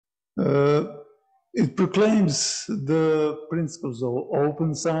It proclaims the principles of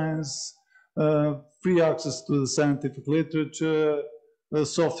open science, free access to the scientific literature,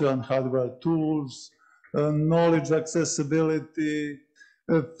 software and hardware tools, knowledge accessibility,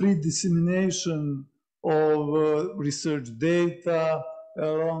 free dissemination of research data,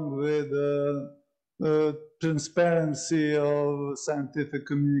 along with transparency of scientific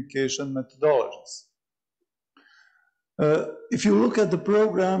communication methodologies. If you look at the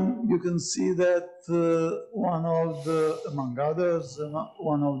program, you can see that one of the, among others,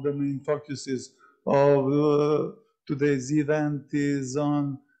 one of the main focuses of today's event is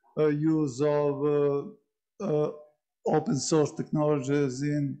on use of open source technologies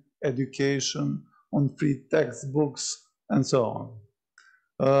in education, on free textbooks, and so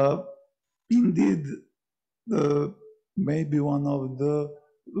on. Indeed, maybe one of the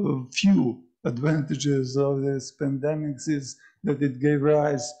few advantages of this pandemic is that it gave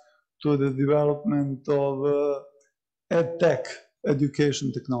rise to the development of edtech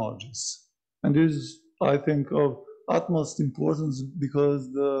education technologies. And this is, I think, of utmost importance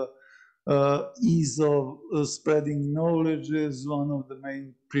because the ease of spreading knowledge is one of the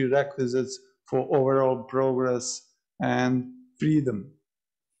main prerequisites for overall progress and freedom.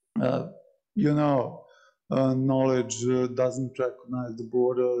 You know, knowledge doesn't recognize the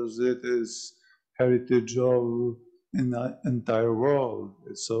borders. It is heritage of an entire world.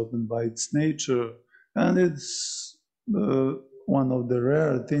 It's open by its nature, and it's one of the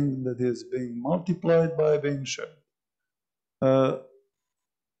rare things that is being multiplied by being shared.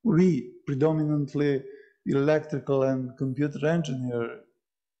 We, predominantly electrical and computer engineer,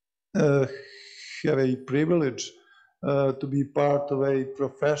 have a privilege to be part of a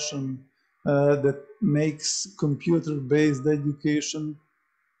profession that makes computer-based education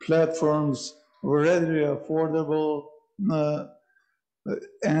platforms readily affordable,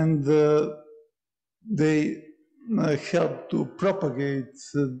 and they help to propagate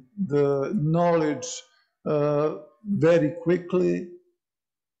the knowledge very quickly,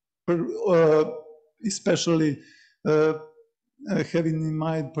 especially having in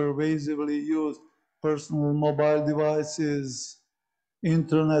mind pervasively used personal mobile devices,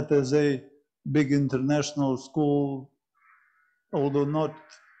 internet as a big international school, although not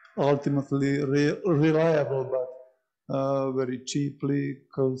ultimately reliable, but very cheaply,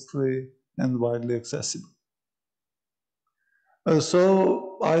 costly, and widely accessible.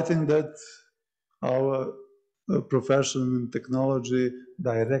 So I think that our profession in technology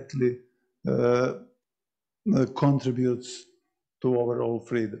directly contributes to overall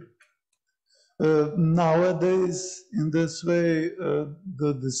freedom. Nowadays, in this way,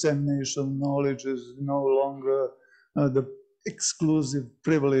 the dissemination of knowledge is no longer the exclusive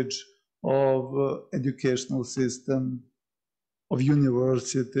privilege of educational system, of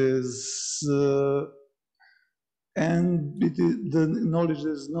universities, and the knowledge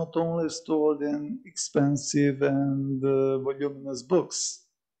is not only stored in expensive and voluminous books.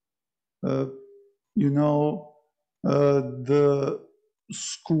 You know, the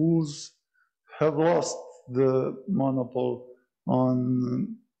schools have lost the monopoly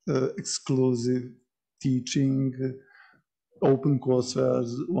on exclusive teaching. Open courseware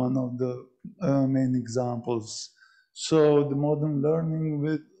is one of the main examples. So the modern learning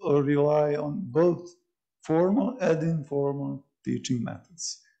will rely on both formal and informal teaching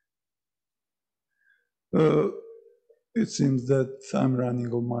methods. It seems that I'm running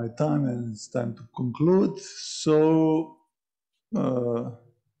out of my time and it's time to conclude. So,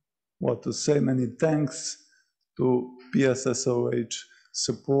 what to say? Many thanks to PSSOH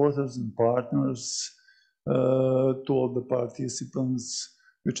supporters and partners, to all the participants,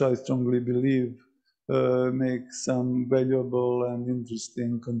 which I strongly believe make some valuable and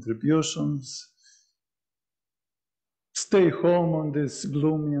interesting contributions. Stay home on this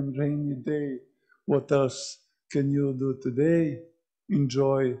gloomy and rainy day. What else can you do today?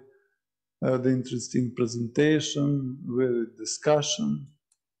 Enjoy the interesting presentation with discussion.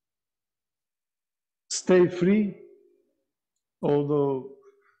 Stay free, although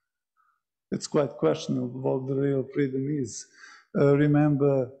it's quite questionable what the real freedom is.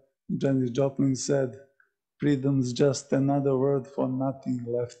 Remember, Janis Joplin said, freedom is just another word for nothing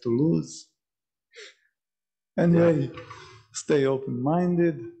left to lose. Anyway, stay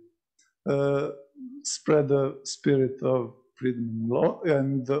open-minded, spread the spirit of freedom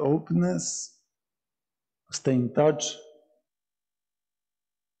and openness, stay in touch,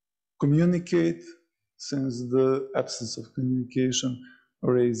 communicate, since the absence of communication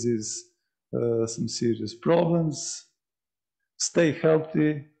raises some serious problems. Stay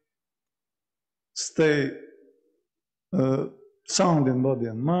healthy, stay sound in body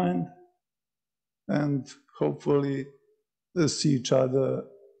and mind, and hopefully see each other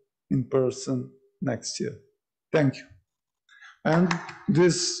in person next year. Thank you. And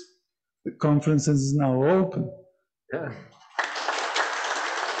this conference is now open. Yeah.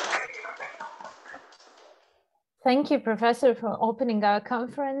 Thank you, Professor, for opening our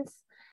conference.